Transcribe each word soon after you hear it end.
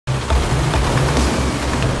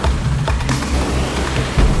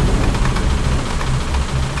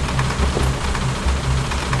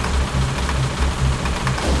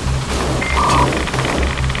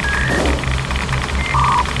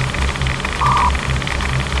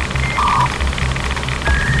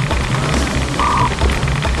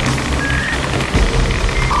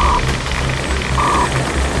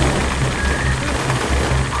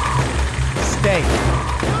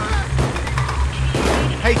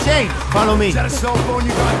Shane, follow me. Is that a cell phone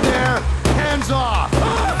you got there? Hands off!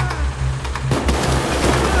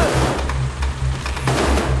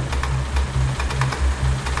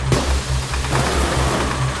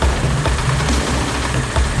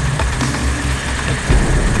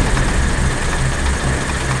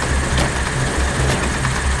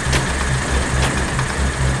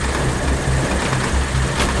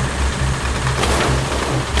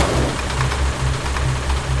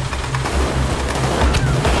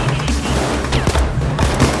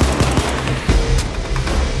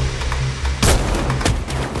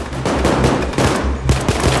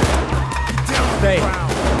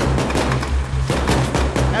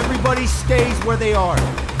 Everybody stays where they are.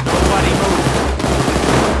 Nobody move.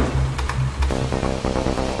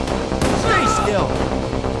 Stay still.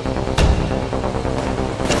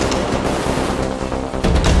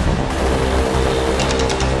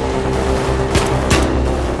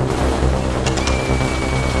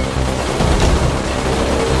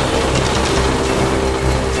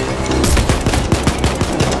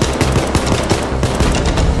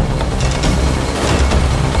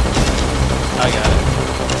 I got it.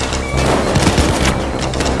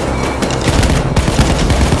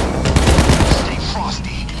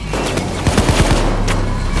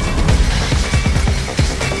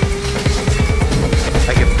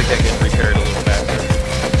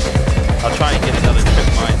 Try and get another trip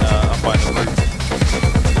mine up by the roof.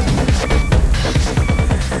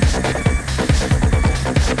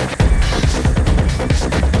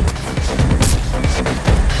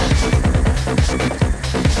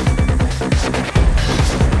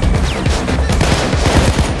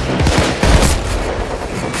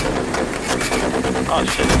 Oh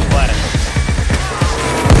shit, it's flat.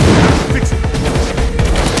 Fix it.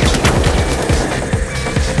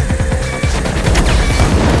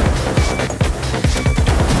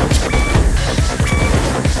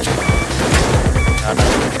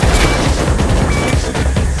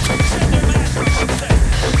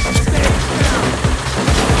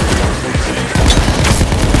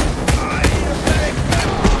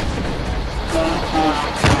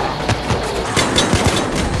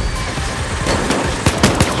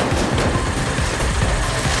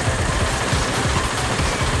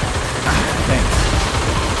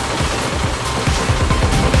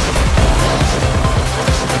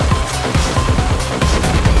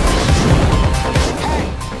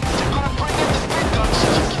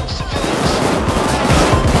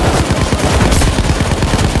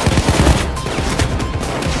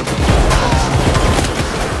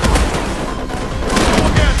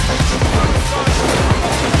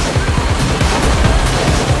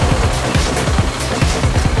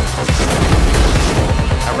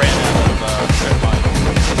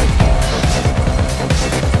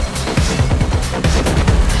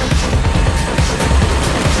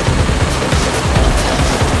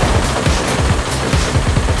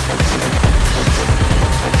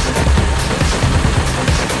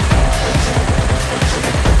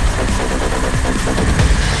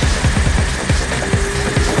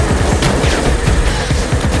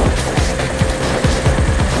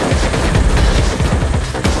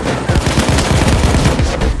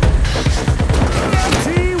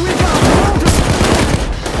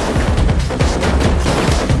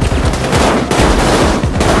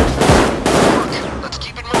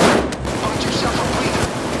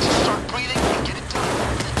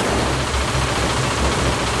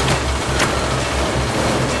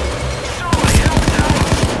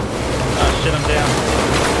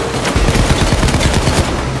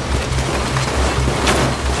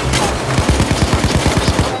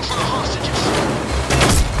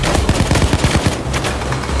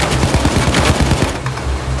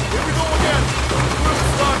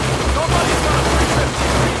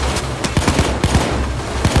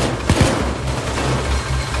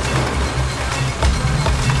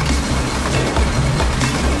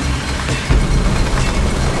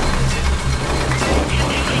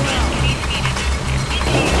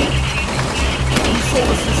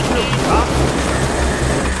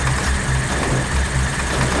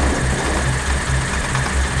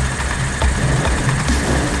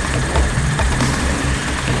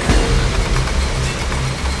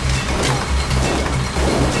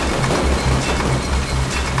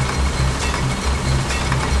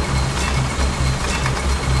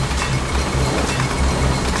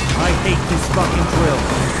 fucking drill.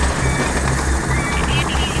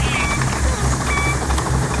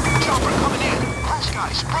 Chopper coming in. Crash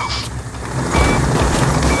guys, roof.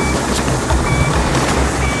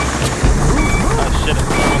 Oh shit, it's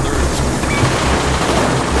on the roof.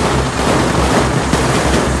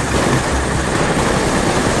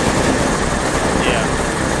 Yeah.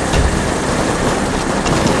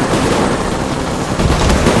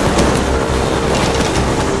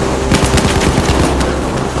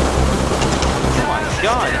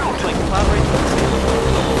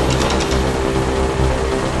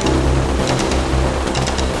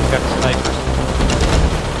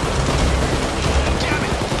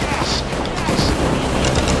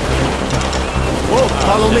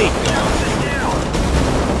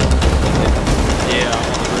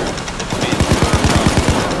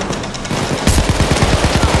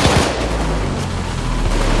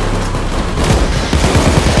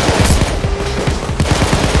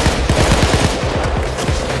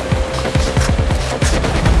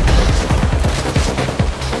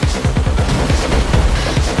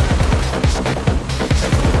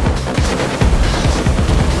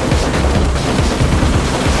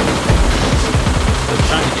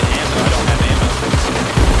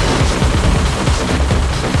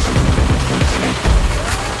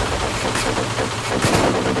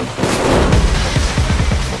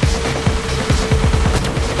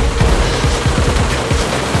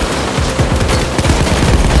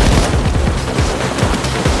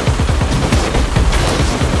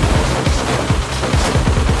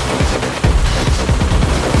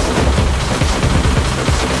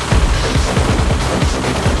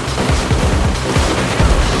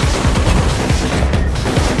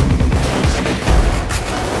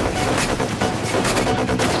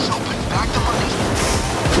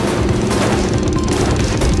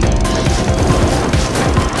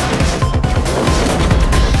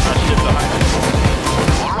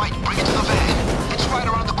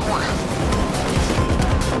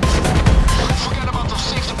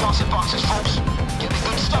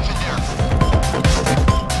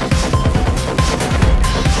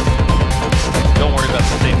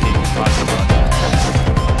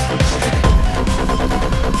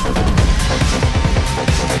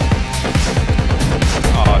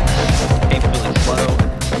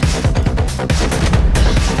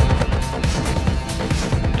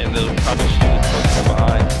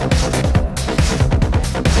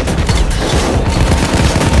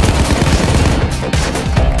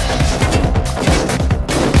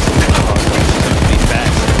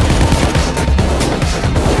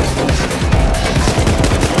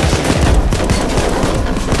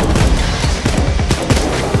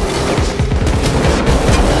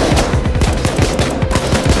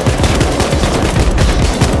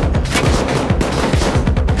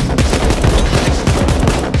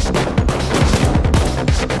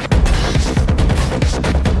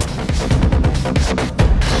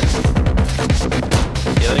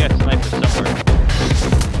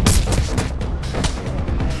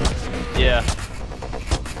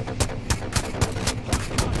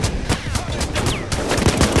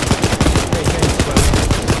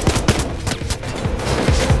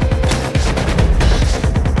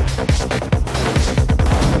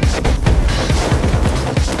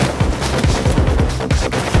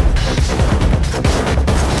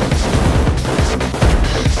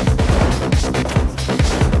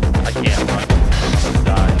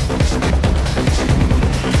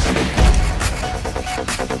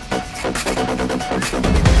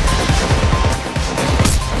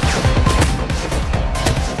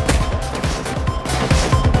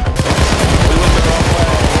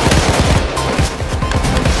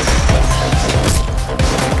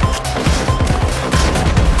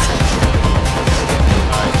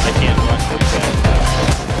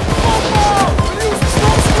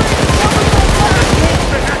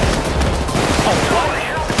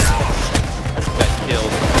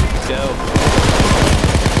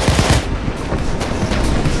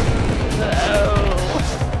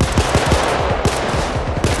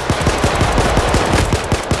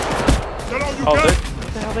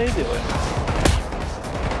 What the hell are they doing?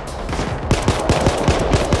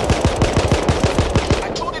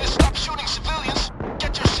 I told you to stop shooting civilians.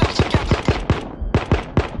 Get yourself together.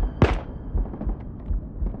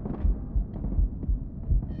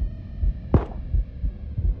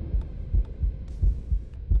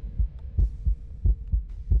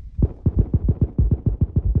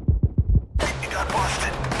 You got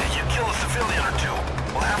busted. You kill a civilian or two.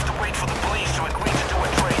 We'll have to wait for the police to agree to do a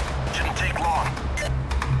trade. Shouldn't take long.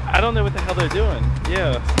 I don't know what the hell they're doing.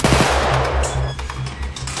 Yeah.